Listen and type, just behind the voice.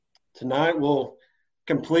Tonight we'll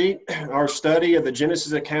complete our study of the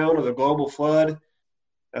Genesis account of the global flood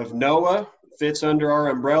of Noah. It fits under our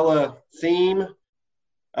umbrella theme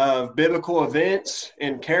of biblical events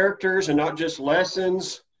and characters, and not just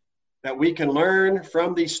lessons that we can learn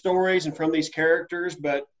from these stories and from these characters,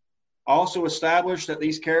 but also establish that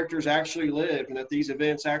these characters actually lived and that these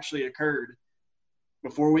events actually occurred.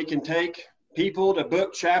 Before we can take people to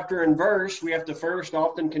book, chapter, and verse, we have to first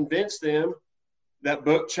often convince them that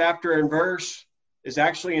book, chapter, and verse is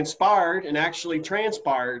actually inspired and actually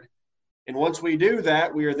transpired. And once we do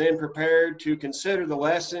that, we are then prepared to consider the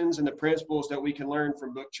lessons and the principles that we can learn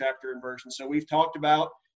from book, chapter, and verse. And so we've talked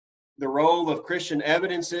about the role of Christian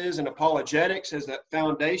evidences and apologetics as that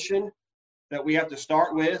foundation that we have to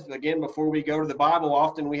start with. Again, before we go to the Bible,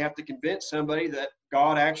 often we have to convince somebody that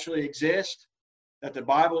God actually exists, that the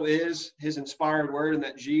Bible is his inspired word, and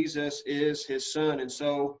that Jesus is his son. And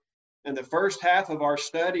so in the first half of our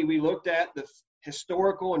study, we looked at the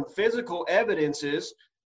historical and physical evidences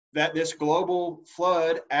that this global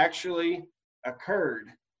flood actually occurred.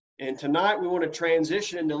 And tonight we want to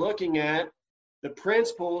transition into looking at the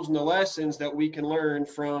principles and the lessons that we can learn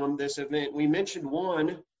from this event. We mentioned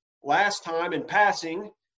one last time in passing.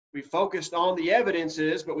 We focused on the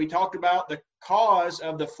evidences, but we talked about the cause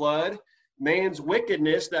of the flood, man's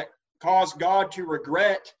wickedness that caused God to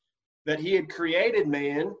regret that he had created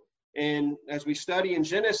man. And as we study in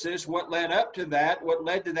Genesis, what led up to that, what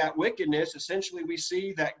led to that wickedness, essentially we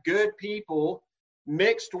see that good people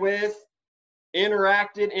mixed with,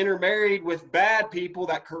 intermarried with bad people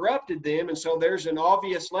that corrupted them. And so there's an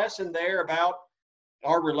obvious lesson there about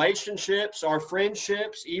our relationships, our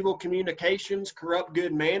friendships, evil communications, corrupt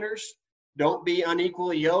good manners. Don't be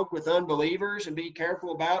unequally yoked with unbelievers, and be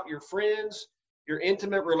careful about your friends, your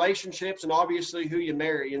intimate relationships, and obviously who you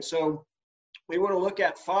marry. And so we want to look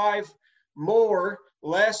at 5 more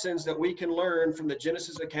lessons that we can learn from the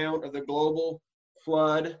Genesis account of the global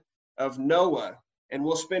flood of Noah. And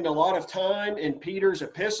we'll spend a lot of time in Peter's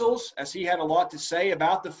epistles, as he had a lot to say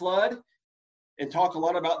about the flood, and talk a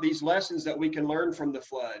lot about these lessons that we can learn from the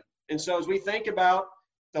flood. And so as we think about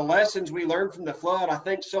the lessons we learned from the flood, I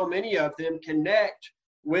think so many of them connect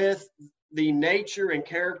with the nature and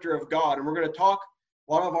character of God. And we're going to talk,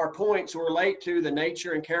 a lot of our points relate to the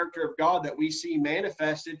nature and character of God that we see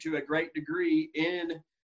manifested to a great degree in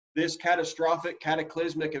this catastrophic,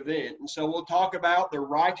 cataclysmic event. And so we'll talk about the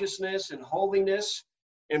righteousness and holiness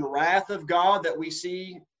and wrath of God that we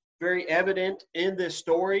see very evident in this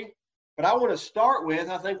story. But I want to start with,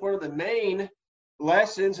 I think one of the main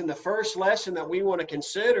lessons, and the first lesson that we want to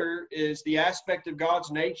consider, is the aspect of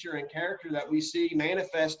God's nature and character that we see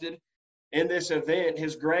manifested in this event.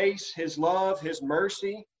 His grace, his love, his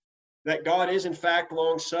mercy, that God is in fact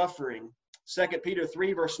long-suffering. 2 Peter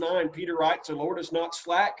 3 verse 9, Peter writes, "The Lord is not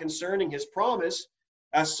slack concerning his promise,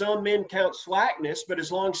 as some men count slackness, but is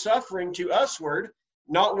long-suffering to usward,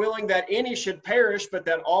 not willing that any should perish, but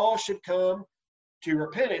that all should come to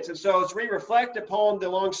repentance." And so as we reflect upon the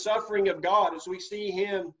long-suffering of God, as we see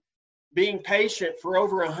him being patient for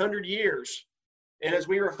over 100 years, and as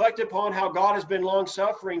we reflect upon how God has been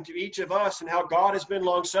long-suffering to each of us and how God has been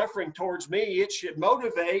long-suffering towards me, it should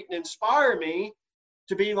motivate and inspire me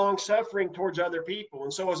to be long-suffering towards other people.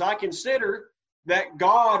 And so as I consider that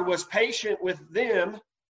God was patient with them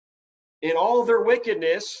in all their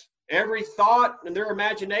wickedness, every thought and their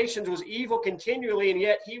imaginations was evil continually, and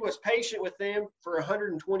yet he was patient with them for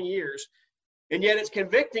 120 years. And yet it's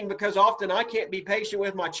convicting, because often I can't be patient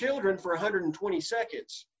with my children for 120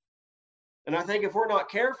 seconds. And I think if we're not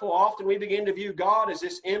careful, often we begin to view God as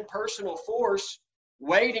this impersonal force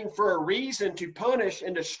waiting for a reason to punish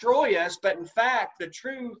and destroy us. But in fact, the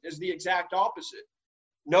truth is the exact opposite.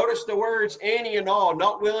 Notice the words any and all,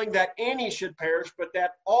 not willing that any should perish, but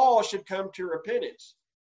that all should come to repentance.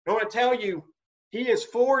 I want to tell you, he is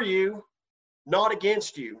for you, not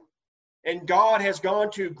against you. And God has gone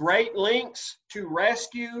to great lengths to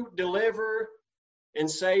rescue, deliver, and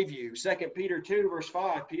save you. 2 Peter 2 verse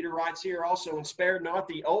 5, Peter writes here also, "And spared not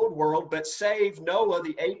the old world, but saved Noah,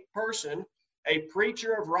 the 8th person, a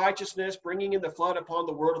preacher of righteousness, bringing in the flood upon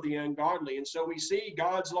the world of the ungodly." And so we see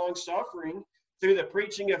God's long-suffering through the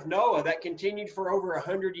preaching of Noah that continued for over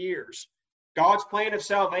 100 years. God's plan of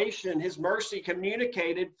salvation, his mercy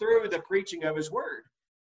communicated through the preaching of his word.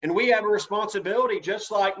 And we have a responsibility, just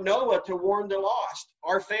like Noah, to warn the lost,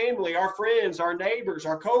 our family, our friends, our neighbors,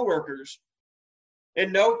 our co-workers.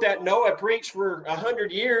 And note that Noah preached for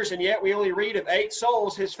 100 years, and yet we only read of 8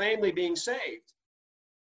 souls, his family, being saved.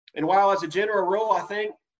 And while as a general rule, I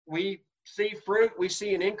think we see fruit, we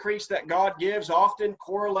see an increase that God gives, often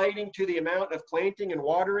correlating to the amount of planting and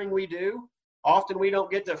watering we do. often we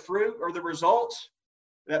don't get the fruit or the results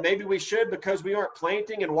that maybe we should because we aren't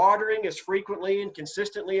planting and watering as frequently and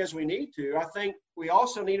consistently as we need to. I think we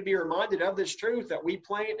also need to be reminded of this truth that we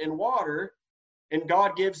plant and water and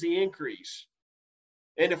God gives the increase.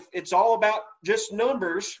 And if it's all about just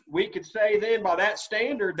numbers, we could say then by that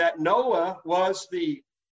standard that Noah was the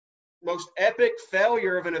most epic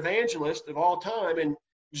failure of an evangelist of all time. And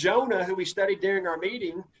Jonah, who we studied during our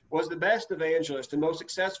meeting, was the best evangelist and most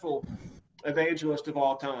successful evangelist of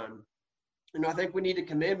all time. And I think we need to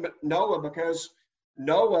commend Noah because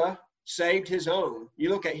Noah saved his own. You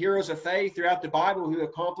look at heroes of faith throughout the Bible who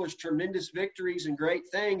accomplished tremendous victories and great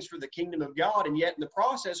things for the kingdom of God, and yet in the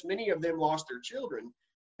process, many of them lost their children.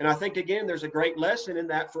 And I think, again, there's a great lesson in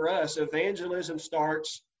that for us. Evangelism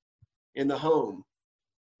starts in the home.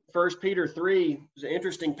 1 Peter 3 is an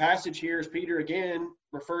interesting passage here as Peter again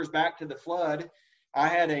refers back to the flood. I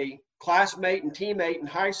had a classmate and teammate in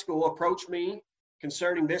high school approach me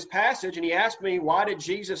concerning this passage, and he asked me, why did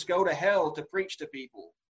Jesus go to hell to preach to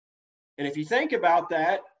people? And if you think about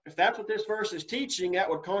that, if that's what this verse is teaching, that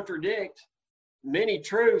would contradict many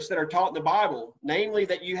truths that are taught in the Bible, namely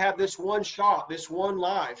that you have this one shot, this one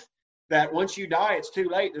life, that once you die, it's too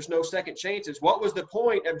late. There's no second chances. What was the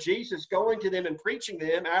point of Jesus going to them and preaching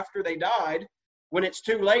them after they died when it's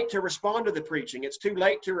too late to respond to the preaching? It's too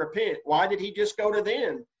late to repent. Why did he just go to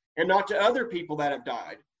them and not to other people that have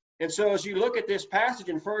died? And so as you look at this passage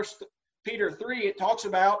in 1 Peter 3, it talks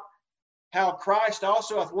about how Christ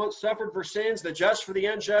also hath once suffered for sins, the just for the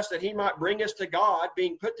unjust, that he might bring us to God,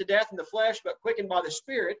 being put to death in the flesh, but quickened by the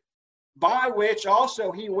Spirit, by which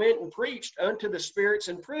also he went and preached unto the spirits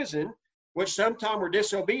in prison, which sometime were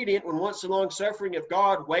disobedient, when once the long suffering of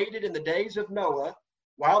God waited in the days of Noah,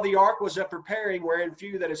 while the ark was a preparing, wherein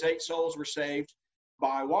few that is 8 souls were saved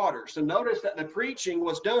by water. So notice that the preaching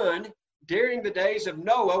was done during the days of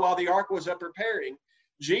Noah while the ark was a preparing.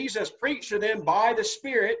 Jesus preached to them by the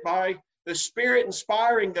Spirit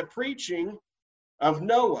inspiring the preaching of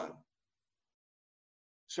Noah.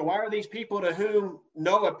 So why are these people to whom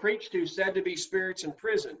Noah preached to said to be spirits in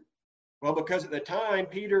prison? Well, because at the time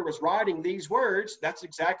Peter was writing these words, that's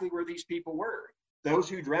exactly where these people were. Those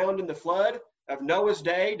who drowned in the flood of Noah's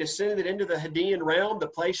day descended into the Hadean realm, the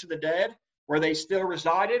place of the dead, where they still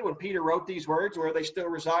resided when Peter wrote these words, where they still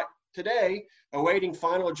reside today, awaiting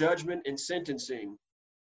final judgment and sentencing.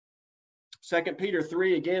 2 Peter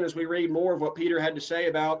 3, again, as we read more of what Peter had to say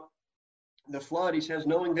about the flood, he says,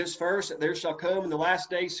 knowing this first, that there shall come in the last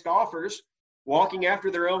days scoffers, walking after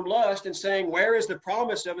their own lust, and saying, where is the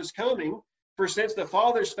promise of his coming? For since the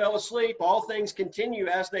fathers fell asleep, all things continue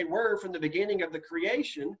as they were from the beginning of the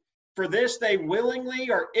creation. For this they willingly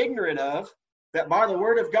are ignorant of, that by the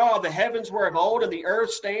word of God the heavens were of old, and the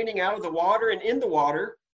earth standing out of the water and in the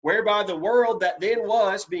water, whereby the world that then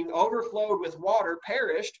was, being overflowed with water,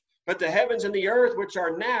 perished. But the heavens and the earth, which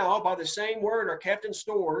are now by the same word, are kept in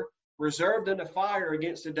store, reserved unto fire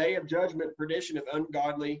against the day of judgment, perdition of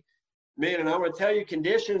ungodly men. And I want to tell you,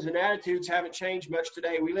 conditions and attitudes haven't changed much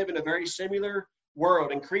today. We live in a very similar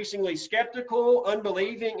world, increasingly skeptical,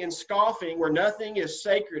 unbelieving, and scoffing, where nothing is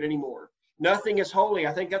sacred anymore. Nothing is holy.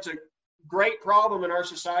 I think that's a great problem in our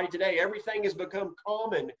society today. Everything has become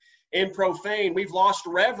common and profane. We've lost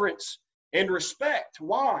reverence and respect.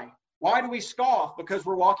 Why? Why do we scoff? Because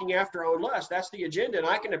we're walking after our own lust. That's the agenda. And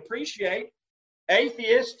I can appreciate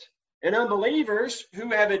atheists and unbelievers who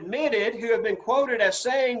have admitted, who have been quoted as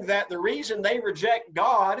saying that the reason they reject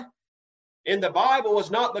God in the Bible is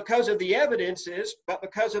not because of the evidences, but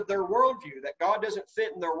because of their worldview, that God doesn't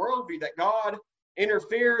fit in their worldview, that God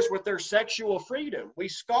interferes with their sexual freedom. We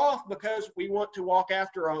scoff because we want to walk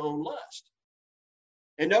after our own lust.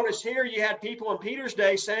 And notice here you had people in Peter's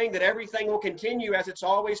day saying that everything will continue as it's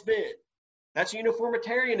always been. That's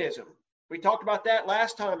uniformitarianism. We talked about that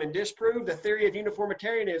last time and disproved the theory of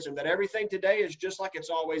uniformitarianism, that everything today is just like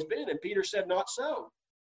it's always been. And Peter said, not so.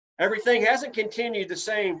 Everything hasn't continued the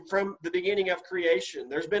same from the beginning of creation.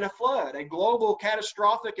 There's been a flood, a global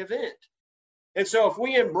catastrophic event. And so if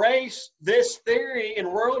we embrace this theory and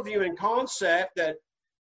worldview and concept that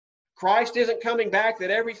Christ isn't coming back, that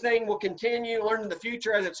everything will continue on in the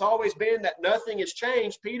future as it's always been, that nothing has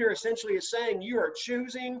changed, Peter essentially is saying you are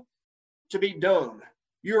choosing to be dumb.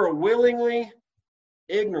 You are willingly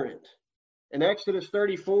ignorant. In Exodus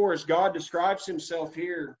 34, as God describes himself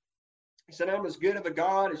here, he said, I'm as good of a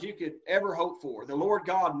God as you could ever hope for. The Lord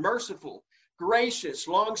God, merciful, gracious,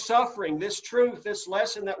 long-suffering, this truth, this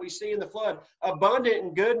lesson that we see in the flood, abundant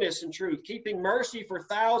in goodness and truth, keeping mercy for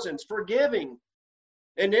thousands, forgiving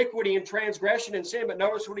iniquity and transgression and sin. But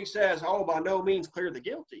notice what he says, oh, by no means clear the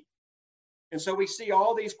guilty. And so we see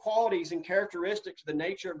all these qualities and characteristics of the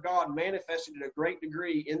nature of God manifested to a great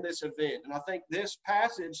degree in this event. And I think this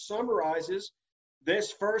passage summarizes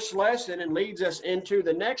this first lesson and leads us into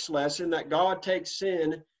the next lesson, that God takes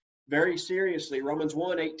sin very seriously. Romans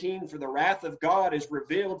 1:18, for the wrath of God is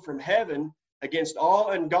revealed from heaven against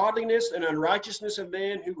all ungodliness and unrighteousness of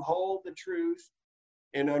men who hold the truth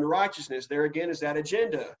in unrighteousness. There again is that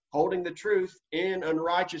agenda, holding the truth in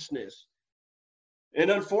unrighteousness.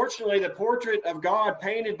 And unfortunately, the portrait of God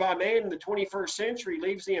painted by man in the 21st century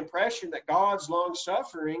leaves the impression that God's long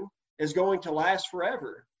suffering is going to last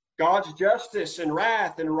forever. God's justice and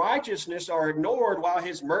wrath and righteousness are ignored, while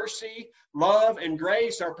his mercy, love, and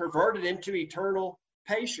grace are perverted into eternal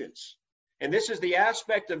patience. And this is the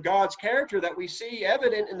aspect of God's character that we see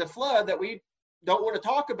evident in the flood that we don't want to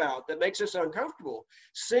talk about, that makes us uncomfortable.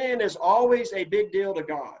 Sin is always a big deal to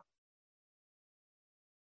God.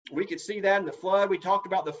 We could see that in the flood. We talked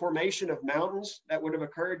about the formation of mountains that would have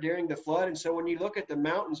occurred during the flood. And so when you look at the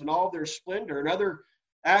mountains and all their splendor and other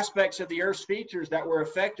aspects of the earth's features that were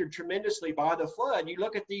affected tremendously by the flood, you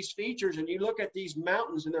look at these features and you look at these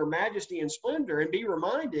mountains and their majesty and splendor and be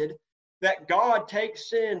reminded that God takes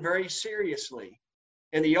sin very seriously.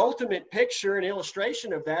 And the ultimate picture and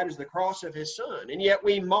illustration of that is the cross of his son. And yet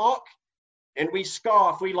we mock and we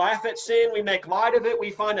scoff. We laugh at sin. We make light of it.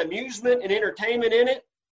 We find amusement and entertainment in it.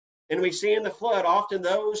 And we see in the flood, often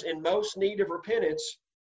those in most need of repentance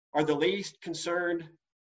are the least concerned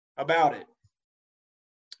about it.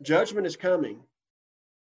 Judgment is coming.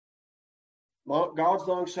 God's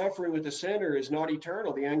long suffering with the sinner is not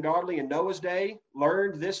eternal. The ungodly in Noah's day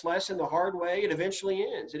learned this lesson the hard way. It eventually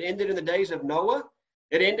ends. It ended in the days of Noah.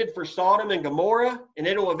 It ended for Sodom and Gomorrah, and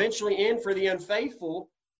it will eventually end for the unfaithful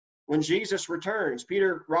when Jesus returns.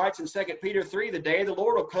 Peter writes in 2 Peter 3, the day of the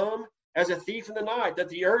Lord will come as a thief in the night, that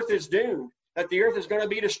the earth is doomed, that the earth is going to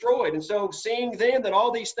be destroyed. And so seeing then that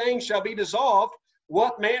all these things shall be dissolved,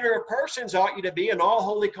 what manner of persons ought you to be in all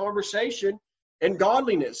holy conversation and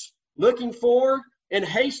godliness, looking for and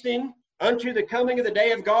hasting unto the coming of the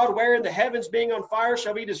day of God, wherein the heavens being on fire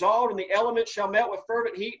shall be dissolved, and the elements shall melt with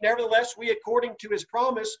fervent heat. Nevertheless, we, according to his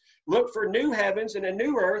promise, look for new heavens and a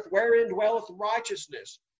new earth, wherein dwelleth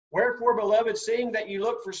righteousness. Wherefore, beloved, seeing that you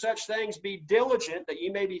look for such things, be diligent that ye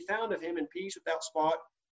may be found of him in peace, without spot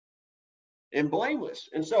and blameless.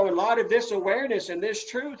 And so in light of this awareness and this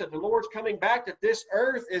truth that the Lord's coming back, that this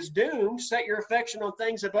earth is doomed, set your affection on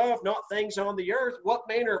things above, not things on the earth. What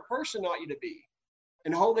manner of person ought you to be?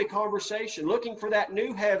 In holy conversation, looking for that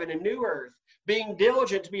new heaven and new earth, being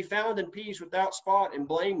diligent to be found in peace, without spot and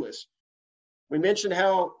blameless. We mentioned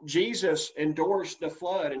how Jesus endorsed the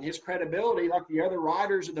flood, and his credibility, like the other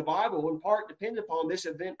writers of the Bible, in part depend upon this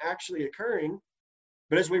event actually occurring.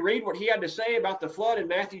 But as we read what he had to say about the flood in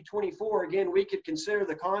Matthew 24, again, we could consider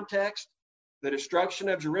the context, the destruction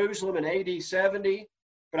of Jerusalem in AD 70.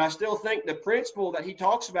 But I still think the principle that he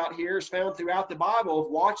talks about here is found throughout the Bible of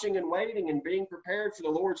watching and waiting and being prepared for the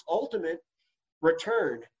Lord's ultimate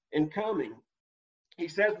return and coming. He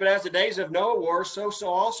says, but as the days of Noah were, so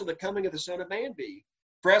also the coming of the Son of Man be.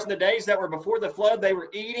 For as in the days that were before the flood, they were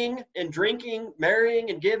eating and drinking, marrying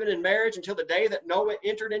and giving in marriage until the day that Noah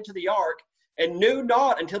entered into the ark, and knew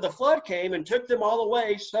not until the flood came and took them all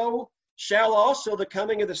away, so shall also the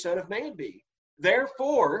coming of the Son of Man be.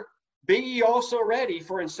 Therefore, be ye also ready,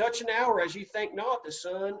 for in such an hour as ye think not, the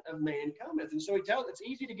Son of Man cometh. And so he tells, it's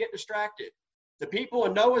easy to get distracted. The people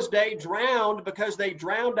in Noah's day drowned because they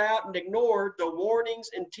drowned out and ignored the warnings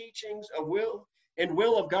and teachings of will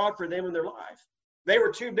of God for them in their life. They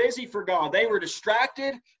were too busy for God. They were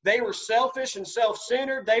distracted. They were selfish and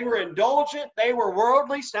self-centered. They were indulgent. They were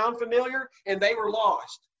worldly, sound familiar, and they were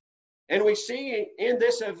lost. And we see in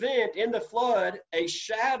this event, in the flood, a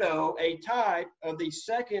shadow, a type of the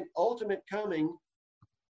second ultimate coming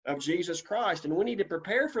of Jesus Christ. And we need to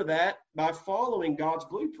prepare for that by following God's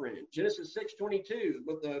blueprint. Genesis 6:22,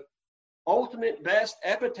 with the ultimate best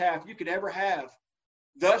epitaph you could ever have.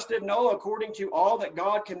 Thus did Noah according to all that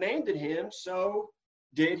God commanded him, so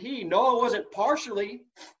did he. Noah wasn't partially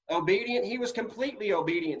obedient, he was completely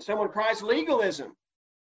obedient. Someone cries legalism.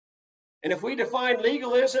 And if we define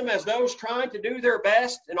legalism as those trying to do their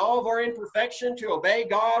best in all of our imperfection to obey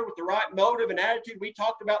God with the right motive and attitude, we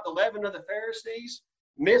talked about the leaven of the Pharisees,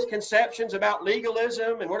 misconceptions about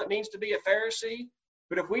legalism and what it means to be a Pharisee.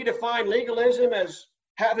 But if we define legalism as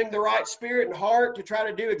having the right spirit and heart to try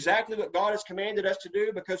to do exactly what God has commanded us to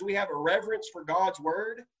do because we have a reverence for God's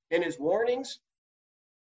word and his warnings,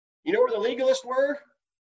 you know where the legalists were?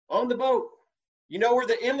 On the boat. You know where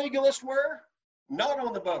the illegalists were? Not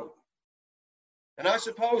on the boat. And I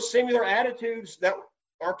suppose similar attitudes that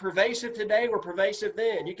are pervasive today were pervasive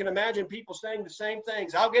then. You can imagine people saying the same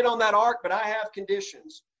things. I'll get on that ark, but I have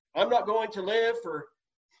conditions. I'm not going to live for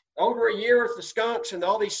over a year with the skunks and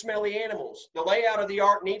all these smelly animals. The layout of the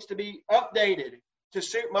ark needs to be updated to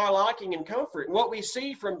suit my liking and comfort. And what we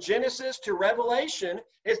see from Genesis to Revelation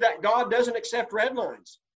is that God doesn't accept red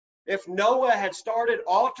lines. If Noah had started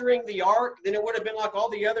altering the ark, then it would have been like all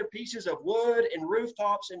the other pieces of wood and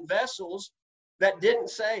rooftops and vessels that didn't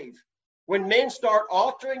save. When men start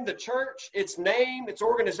altering the church, its name, its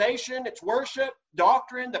organization, its worship,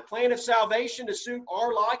 doctrine, the plan of salvation to suit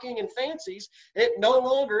our liking and fancies, it no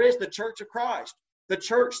longer is the church of Christ. The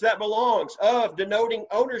church that belongs, of denoting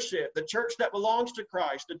ownership, the church that belongs to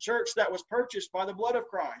Christ, the church that was purchased by the blood of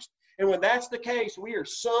Christ. And when that's the case, we are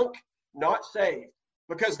sunk, not saved,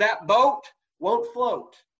 because that boat won't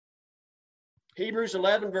float. Hebrews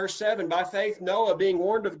 11, verse 7, by faith Noah, being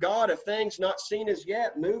warned of God of things not seen as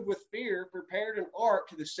yet, moved with fear, prepared an ark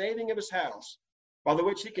to the saving of his house, by the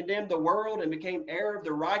which he condemned the world and became heir of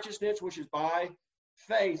the righteousness which is by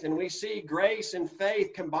faith. And we see grace and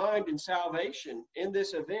faith combined in salvation in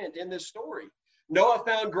this event, in this story. Noah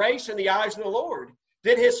found grace in the eyes of the Lord.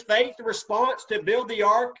 Did his faith response to build the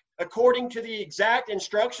ark according to the exact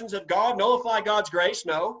instructions of God nullify God's grace?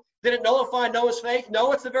 No. Did it nullify Noah's faith?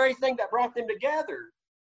 No, it's the very thing that brought them together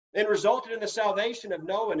and resulted in the salvation of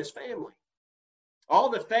Noah and his family. All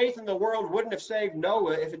the faith in the world wouldn't have saved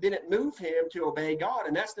Noah if it didn't move him to obey God.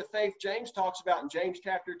 And that's the faith James talks about in James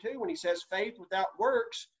chapter 2 when he says faith without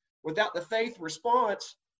works, without the faith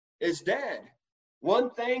response, is dead.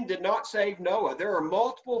 One thing did not save Noah. There are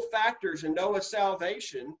multiple factors in Noah's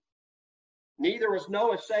salvation. Neither was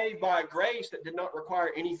Noah saved by a grace that did not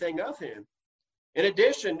require anything of him. In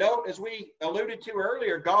addition, note, as we alluded to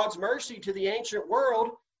earlier, God's mercy to the ancient world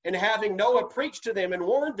and having Noah preach to them and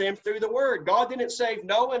warn them through the word. God didn't save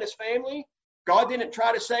Noah and his family. God didn't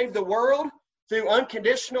try to save the world through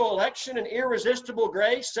unconditional election and irresistible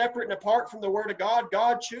grace, separate and apart from the word of God.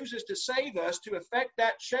 God chooses to save us to effect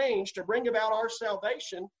that change, to bring about our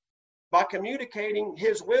salvation by communicating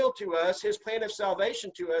his will to us, his plan of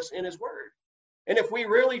salvation to us in his word. And if we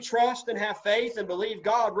really trust and have faith and believe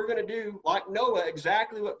God, we're going to do, like Noah,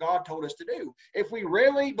 exactly what God told us to do. If we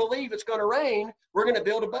really believe it's going to rain, we're going to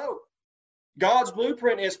build a boat. God's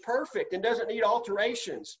blueprint is perfect and doesn't need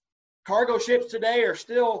alterations. Cargo ships today are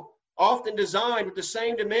still often designed with the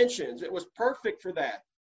same dimensions. It was perfect for that.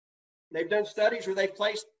 They've done studies where they've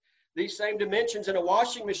placed these same dimensions in a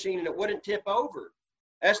washing machine and it wouldn't tip over.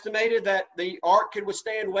 Estimated that the ark could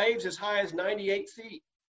withstand waves as high as 98 feet.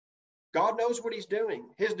 God knows what he's doing.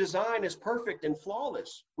 His design is perfect and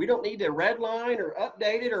flawless. We don't need to redline or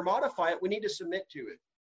update it or modify it. We need to submit to it.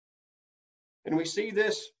 And we see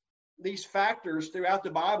these factors throughout the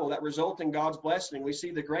Bible that result in God's blessing. We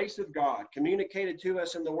see the grace of God communicated to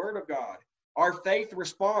us in the word of God. Our faith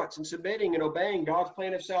response in submitting and obeying God's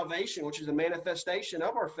plan of salvation, which is a manifestation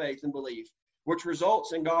of our faith and belief, which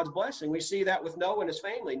results in God's blessing. We see that with Noah and his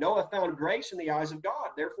family. Noah found grace in the eyes of God.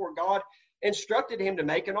 Therefore, God instructed him to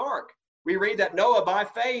make an ark. We read that Noah, by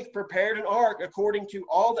faith, prepared an ark according to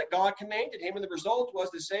all that God commanded him, and the result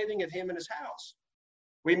was the saving of him and his house.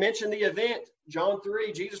 We mentioned the event, John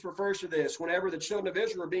 3, Jesus refers to this, whenever the children of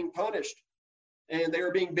Israel were being punished and they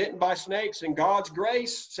were being bitten by snakes, and God's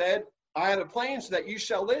grace said, I have a plan so that you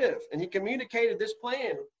shall live. And he communicated this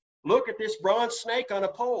plan. Look at this bronze snake on a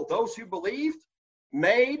pole. Those who believed,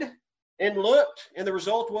 made, and looked, and the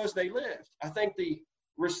result was they lived. I think the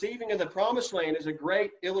receiving of the promised land is a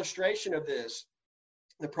great illustration of this.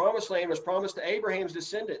 The promised land was promised to Abraham's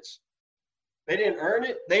descendants. They didn't earn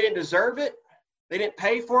it. They didn't deserve it. They didn't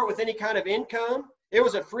pay for it with any kind of income. It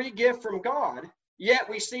was a free gift from God. Yet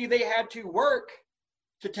we see they had to work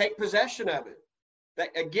to take possession of it. That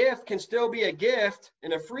a gift can still be a gift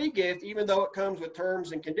and a free gift, even though it comes with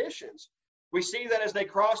terms and conditions. We see that as they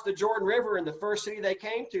crossed the Jordan River in the first city they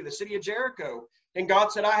came to, the city of Jericho. And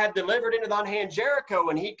God said, I have delivered into thine hand Jericho.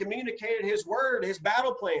 And he communicated his word, his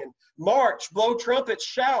battle plan. March, blow trumpets,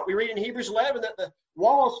 shout. We read in Hebrews 11 that the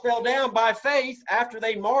walls fell down by faith after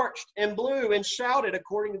they marched and blew and shouted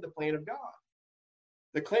according to the plan of God.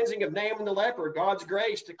 The cleansing of Naaman the leper, God's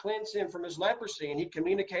grace to cleanse him from his leprosy. And he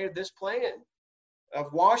communicated this plan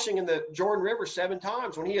of washing in the Jordan River 7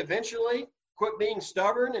 times. When he eventually quit being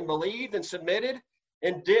stubborn and believed and submitted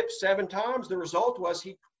and dipped 7 times, the result was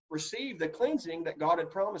he received the cleansing that God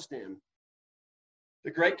had promised him.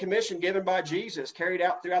 The Great Commission given by Jesus carried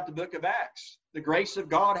out throughout the book of Acts. The grace of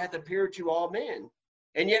God hath appeared to all men.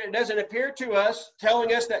 And yet it doesn't appear to us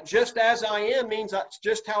telling us that just as I am means that's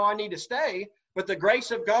just how I need to stay. But the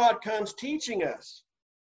grace of God comes teaching us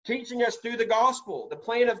teaching us through the gospel, the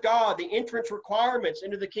plan of God, the entrance requirements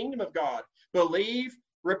into the kingdom of God. Believe,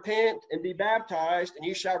 repent, and be baptized, and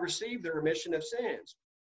you shall receive the remission of sins.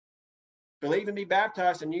 Believe and be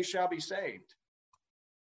baptized, and you shall be saved.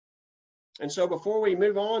 And so before we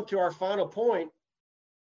move on to our final point,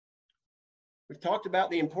 we've talked about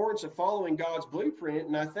the importance of following God's blueprint,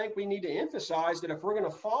 and I think we need to emphasize that if we're going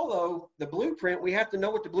to follow the blueprint, we have to know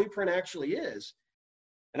what the blueprint actually is.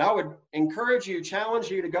 And I would encourage you, challenge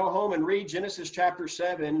you to go home and read Genesis chapter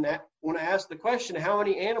 7. I want to ask the question, how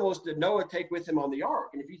many animals did Noah take with him on the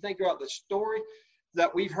ark? And if you think about the story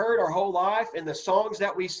that we've heard our whole life and the songs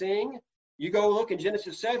that we sing, you go look in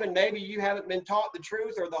Genesis 7, maybe you haven't been taught the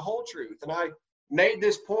truth or the whole truth. And I made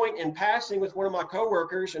this point in passing with one of my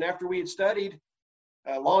coworkers, and after we had studied,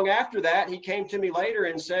 long after that, he came to me later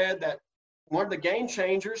and said that one of the game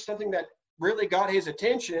changers, something that really got his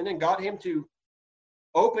attention and got him to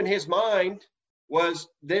open his mind, was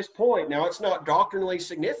this point. Now, it's not doctrinally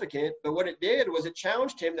significant, but what it did was it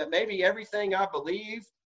challenged him that maybe everything I believed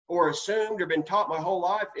or assumed or been taught my whole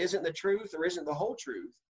life isn't the truth or isn't the whole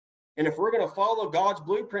truth. And if we're going to follow God's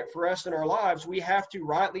blueprint for us in our lives, we have to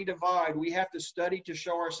rightly divide. We have to study to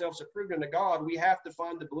show ourselves approved unto God. We have to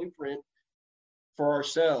find the blueprint for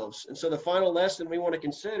ourselves. And so the final lesson we want to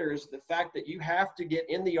consider is the fact that you have to get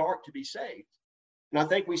in the ark to be saved. And I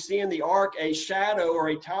think we see in the ark a shadow or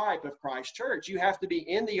a type of Christ's church. You have to be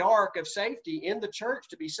in the ark of safety in the church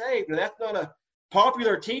to be saved. And that's not a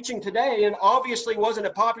popular teaching today, and obviously wasn't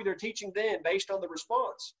a popular teaching then based on the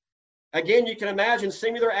response. Again, you can imagine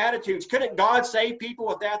similar attitudes. Couldn't God save people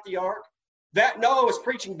without the ark? That Noah was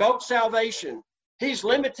preaching boat salvation. He's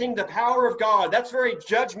limiting the power of God. That's very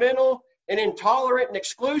judgmental and intolerant and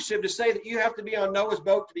exclusive to say that you have to be on Noah's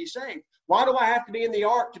boat to be saved. Why do I have to be in the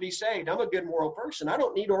ark to be saved? I'm a good moral person. I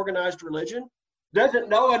don't need organized religion. Doesn't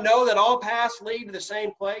Noah know that all paths lead to the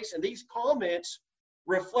same place? And these comments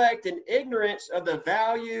reflect an ignorance of the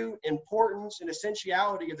value, importance, and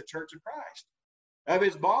essentiality of the Church of Christ, of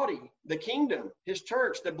his body, the kingdom, his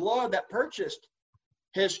church, the blood that purchased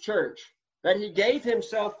his church, that he gave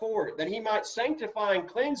himself for it, that he might sanctify and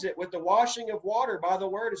cleanse it with the washing of water by the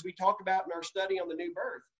word, as we talked about in our study on the new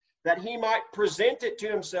birth, that he might present it to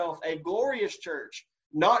himself a glorious church,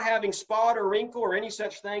 not having spot or wrinkle or any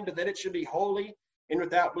such thing, but that it should be holy and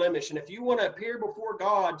without blemish. And if you want to appear before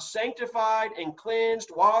God sanctified and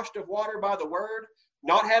cleansed, washed of water by the word,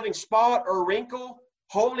 not having spot or wrinkle,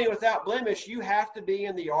 holy without blemish, you have to be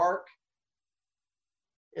in the ark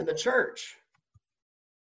in the church.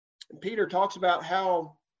 And Peter talks about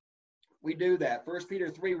how we do that. 1 Peter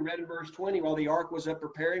 3, we read in verse 20, while the ark was up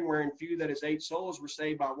preparing, wherein few, that is 8 souls, were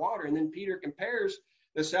saved by water. And then Peter compares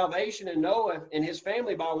the salvation in Noah and his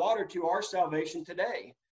family by water to our salvation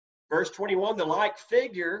today. Verse 21, the like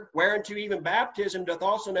figure, whereunto even baptism doth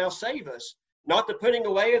also now save us, not the putting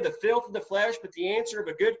away of the filth of the flesh, but the answer of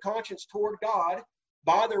a good conscience toward God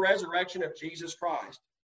by the resurrection of Jesus Christ.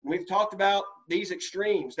 And we've talked about these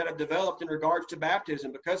extremes that have developed in regards to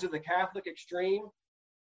baptism because of the Catholic extreme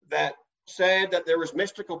that said that there was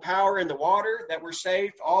mystical power in the water, that we're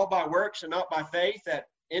saved all by works and not by faith, that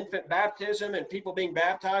infant baptism and people being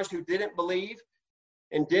baptized who didn't believe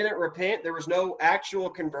and didn't repent, there was no actual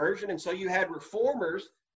conversion. And so you had reformers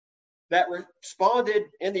that responded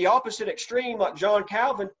in the opposite extreme, like John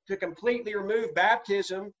Calvin, to completely remove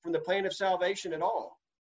baptism from the plan of salvation at all.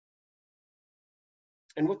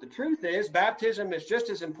 And what the truth is, baptism is just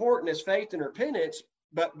as important as faith and repentance,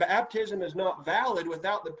 but baptism is not valid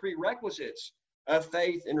without the prerequisites of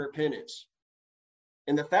faith and repentance.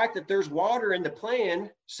 And the fact that there's water in the plan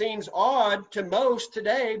seems odd to most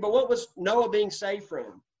today, but what was Noah being saved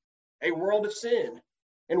from? A world of sin.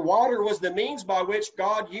 And water was the means by which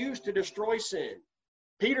God used to destroy sin.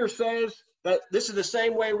 Peter says that this is the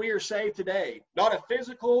same way we are saved today. Not a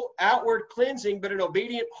physical, outward cleansing, but an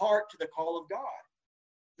obedient heart to the call of God.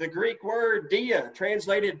 The Greek word dia,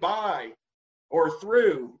 translated by or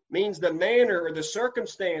through, means the manner or the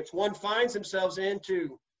circumstance one finds themselves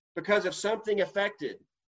into because of something affected.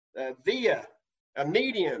 Via, a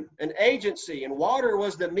medium, an agency, and water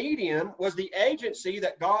was the medium, was the agency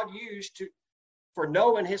that God used for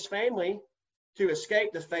Noah and his family to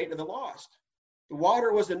escape the fate of the lost. The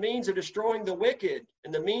water was the means of destroying the wicked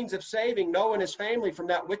and the means of saving Noah and his family from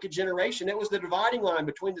that wicked generation. It was the dividing line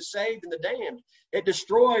between the saved and the damned. It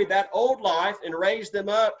destroyed that old life and raised them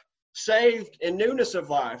up saved in newness of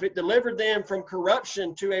life. It delivered them from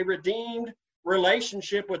corruption to a redeemed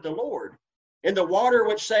relationship with the Lord. And the water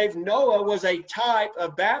which saved Noah was a type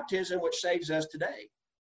of baptism which saves us today.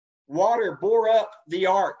 Water bore up the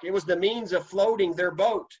ark. It was the means of floating their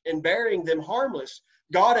boat and bearing them harmless.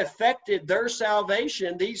 God effected their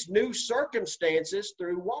salvation, these new circumstances,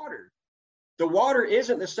 through water. The water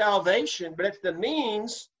isn't the salvation, but it's the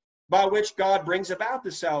means by which God brings about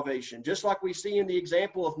the salvation, just like we see in the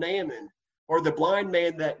example of Naaman or the blind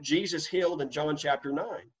man that Jesus healed in John chapter 9.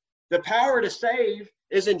 The power to save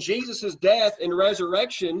is in Jesus' death and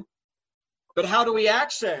resurrection, but how do we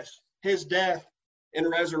access his death and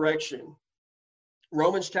resurrection?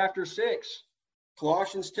 Romans chapter 6,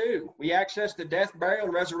 Colossians 2. We access the death, burial,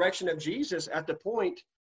 and resurrection of Jesus at the point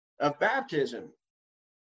of baptism.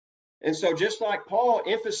 And so just like Paul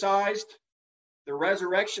emphasized the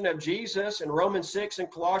resurrection of Jesus in Romans 6 and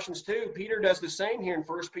Colossians 2, Peter does the same here in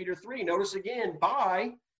 1 Peter 3. Notice again,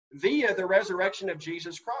 via the resurrection of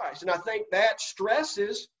Jesus Christ. And I think that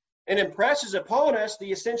stresses and impresses upon us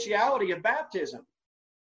the essentiality of baptism.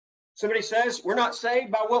 Somebody says, we're not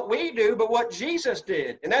saved by what we do, but what Jesus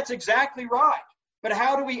did. And that's exactly right. But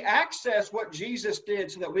how do we access what Jesus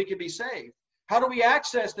did so that we could be saved? How do we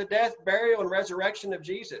access the death, burial, and resurrection of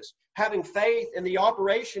Jesus? Having faith in the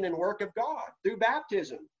operation and work of God through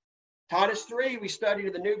baptism. Titus 3, we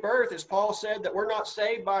studied the new birth, as Paul said, that we're not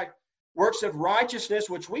saved by works of righteousness,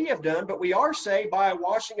 which we have done, but we are saved by a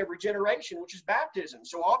washing of regeneration, which is baptism.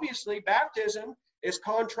 So obviously, baptism is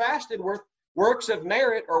contrasted with works of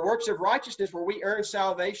merit or works of righteousness where we earn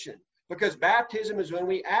salvation. Because baptism is when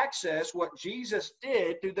we access what Jesus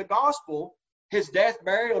did through the gospel, his death,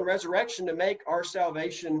 burial, and resurrection to make our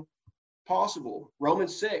salvation possible.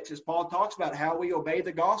 Romans 6, as Paul talks about how we obey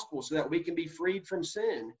the gospel so that we can be freed from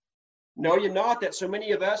sin. Know ye not that so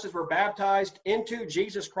many of us, as were baptized into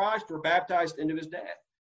Jesus Christ, were baptized into his death?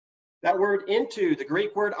 That word into, the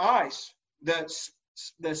Greek word eis,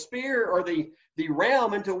 the sphere or the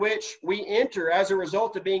realm into which we enter as a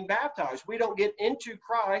result of being baptized. We don't get into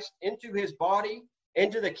Christ, into his body,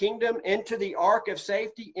 into the kingdom, into the ark of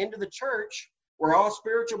safety, into the church, where all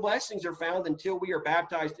spiritual blessings are found until we are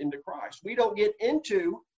baptized into Christ. We don't get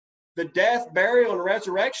into the death, burial, and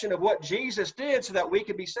resurrection of what Jesus did so that we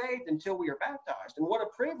could be saved until we are baptized. And what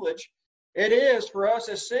a privilege it is for us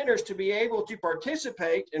as sinners to be able to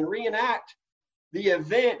participate and reenact the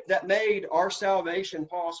event that made our salvation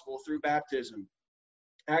possible through baptism.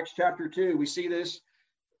 Acts chapter 2, we see this,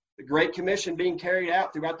 the Great Commission being carried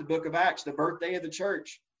out throughout the book of Acts, the birthday of the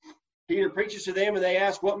church. Peter preaches to them and they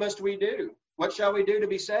ask, what must we do? What shall we do to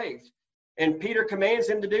be saved? And Peter commands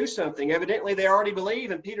them to do something. Evidently, they already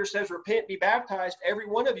believe. And Peter says, repent, be baptized, every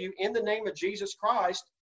one of you, in the name of Jesus Christ,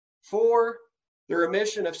 for the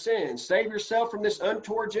remission of sins. Save yourself from this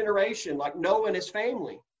untoward generation, like Noah and his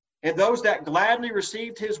family. And those that gladly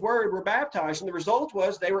received his word were baptized. And the result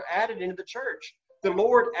was they were added into the church. The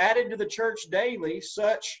Lord added to the church daily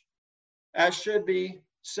such as should be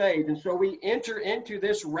saved. And so we enter into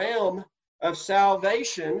this realm of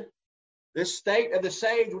salvation, this state of the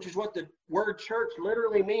saved, which is what the word church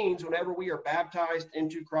literally means whenever we are baptized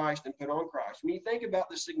into Christ and put on Christ. When you think about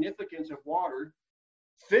the significance of water,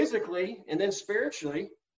 physically and then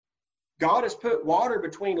spiritually, God has put water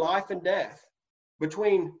between life and death,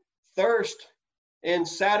 between thirst and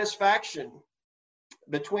satisfaction,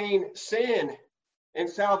 between sin and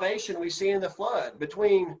salvation we see in the flood,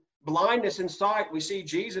 between blindness and sight we see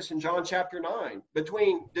Jesus in John chapter 9,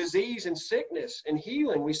 between disease and sickness and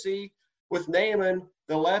healing we see with Naaman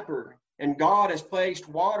the leper. And God has placed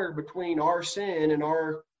water between our sin and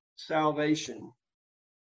our salvation.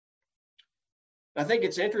 I think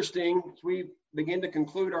it's interesting as we begin to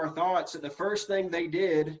conclude our thoughts that the first thing they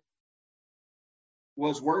did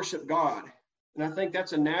was worship God. And I think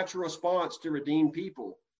that's a natural response to redeemed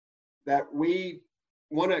people, that we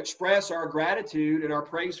want to express our gratitude and our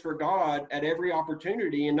praise for God at every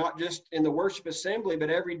opportunity, and not just in the worship assembly, but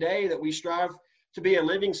every day that we strive to be a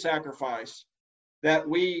living sacrifice, that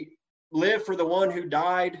we live for the one who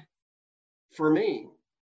died for me.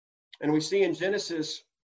 And we see in Genesis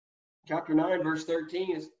chapter 9, verse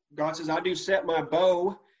 13, God says, I do set my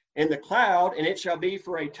bow in the cloud, and it shall be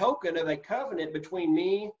for a token of a covenant between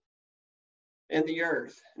me and the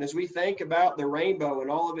earth. And as we think about the rainbow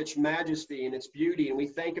and all of its majesty and its beauty, and we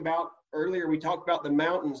think about, earlier we talked about the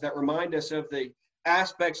mountains that remind us of the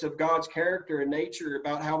aspects of God's character and nature,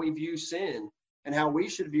 about how we view sin and how we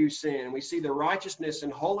should view sin. We see the righteousness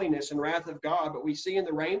and holiness and wrath of God, but we see in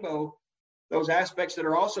the rainbow those aspects that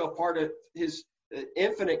are also a part of his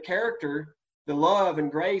infinite character, the love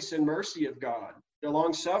and grace and mercy of God, the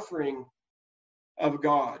long suffering of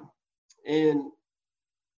God. And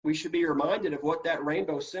we should be reminded of what that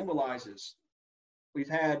rainbow symbolizes. We've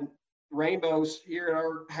had rainbows here at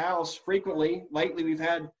our house frequently. Lately, we've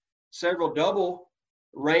had several double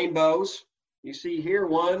rainbows. You see here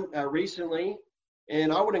one recently,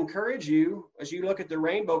 and I would encourage you, as you look at the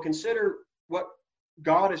rainbow, consider what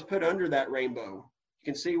God has put under that rainbow.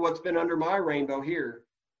 You can see what's been under my rainbow here.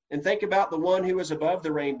 And think about the one who is above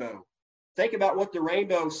the rainbow. Think about what the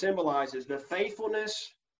rainbow symbolizes, the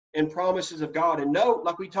faithfulness and promises of God. And note,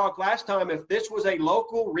 like we talked last time, if this was a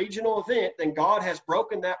local, regional event, then God has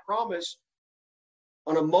broken that promise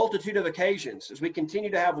on a multitude of occasions as we continue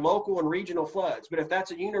to have local and regional floods. But if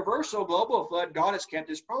that's a universal global flood, God has kept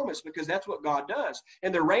his promise, because that's what God does.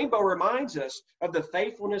 And the rainbow reminds us of the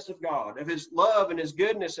faithfulness of God, of his love and his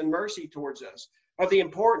goodness and mercy towards us, of the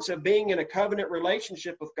importance of being in a covenant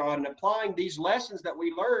relationship with God and applying these lessons that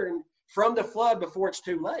we learn from the flood before it's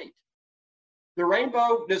too late. The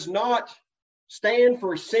rainbow does not stand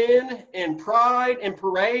for sin and pride and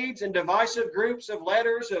parades and divisive groups of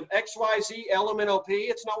letters of XYZ LMNOP.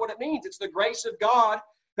 It's not what it means. It's the grace of God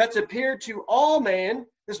that's appeared to all man,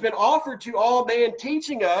 that's been offered to all man,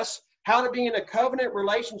 teaching us how to be in a covenant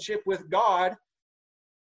relationship with God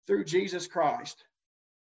through Jesus Christ.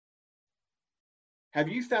 Have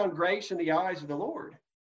you found grace in the eyes of the Lord?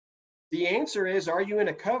 The answer is, are you in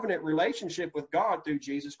a covenant relationship with God through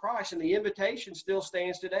Jesus Christ? And the invitation still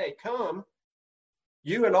stands today. Come,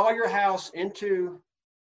 you and all your house, into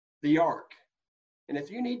the ark. And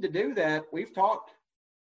if you need to do that, we've talked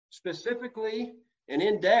specifically and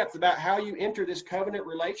in depth about how you enter this covenant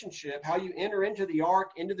relationship, how you enter into the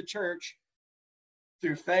ark, into the church,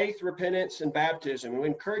 through faith, repentance, and baptism. And we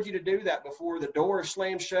encourage you to do that before the door is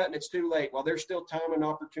slammed shut and it's too late, while there's still time and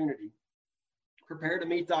opportunity. Prepare to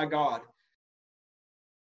meet thy God.